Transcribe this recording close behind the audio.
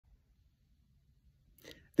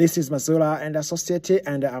This is Mazula and Associate,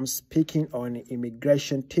 and I'm speaking on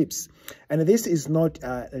immigration tips. And this is not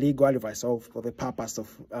legal advice or for the purpose of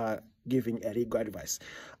giving a legal advice.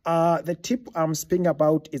 The tip I'm speaking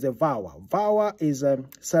about is a VAWA. VAWA is a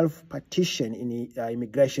self-petition in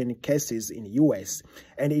immigration cases in the U.S.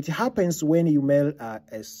 And it happens when you mail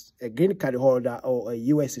a green card holder or a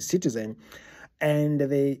U.S. citizen, and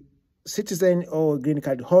the citizen or green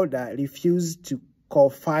card holder refuse to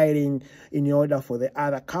co-filing in order for the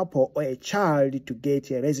other couple or a child to get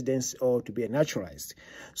a residence or to be naturalized.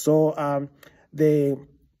 So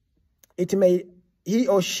he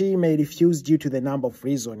or she may refuse due to the number of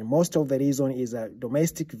reasons. Most of the reason is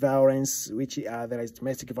domestic violence, which there is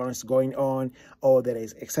domestic violence going on, or there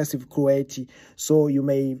is excessive cruelty. So you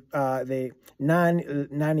may the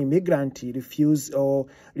non-immigrant refuse to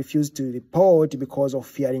report because of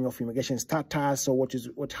fearing of immigration status, or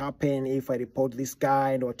what happened if I report this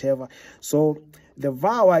guy and whatever. So the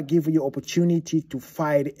VAWA give you opportunity to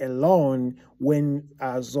file a loan when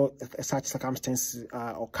such circumstances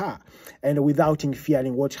occur, and without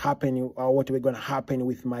fearing what happened or what will going to happen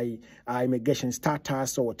with my immigration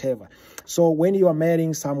status or whatever. So when you are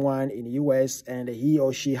marrying someone in the U.S. and he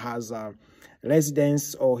or she has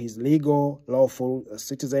residence, or his legal lawful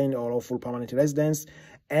citizen or lawful permanent residence,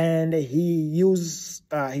 and he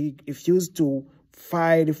refused to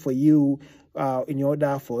file for you in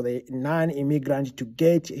order for the non-immigrant to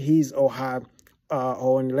get his or her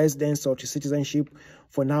own residence or to citizenship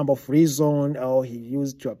for a number of reasons, or he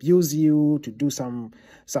used to abuse you, to do some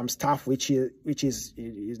stuff which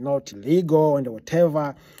is not legal and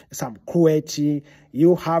whatever, some cruelty,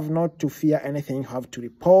 you have not to fear anything. You have to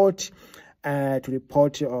report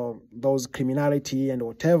those criminality and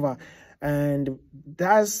whatever. And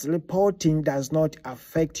that reporting does not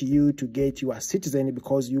affect you to get your citizen,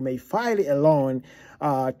 because you may file a loan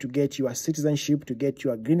to get your citizenship, to get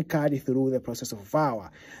your green card through the process of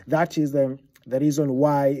VAWA. That is the reason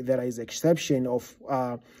why there is exception of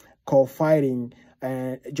co-filing,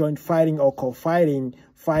 joint filing or co-filing,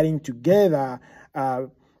 filing together.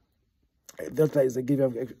 That is a give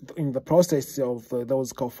in the process of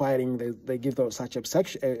those co-filing, they give those such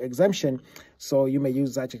exemption. So you may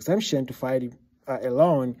use such exemption to file a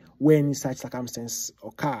loan when such circumstances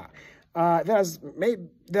occur.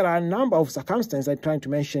 There are a number of circumstances. I'm trying to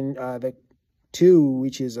mention the two,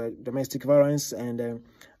 which is domestic violence and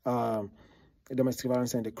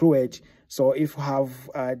the cruelty. So if you have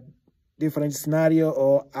a different scenario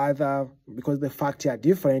or other, because the facts are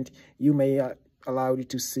different, you may allow you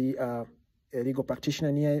to see a legal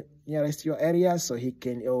practitioner nearest your area, so he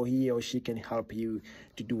or she can help you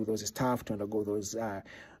to do those stuff, to undergo those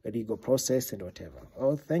legal process and whatever.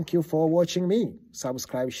 Oh, thank you for watching me.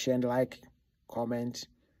 Subscribe, share, and like, comment.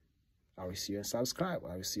 I will see you and subscribe.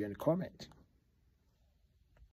 I will see you and comment.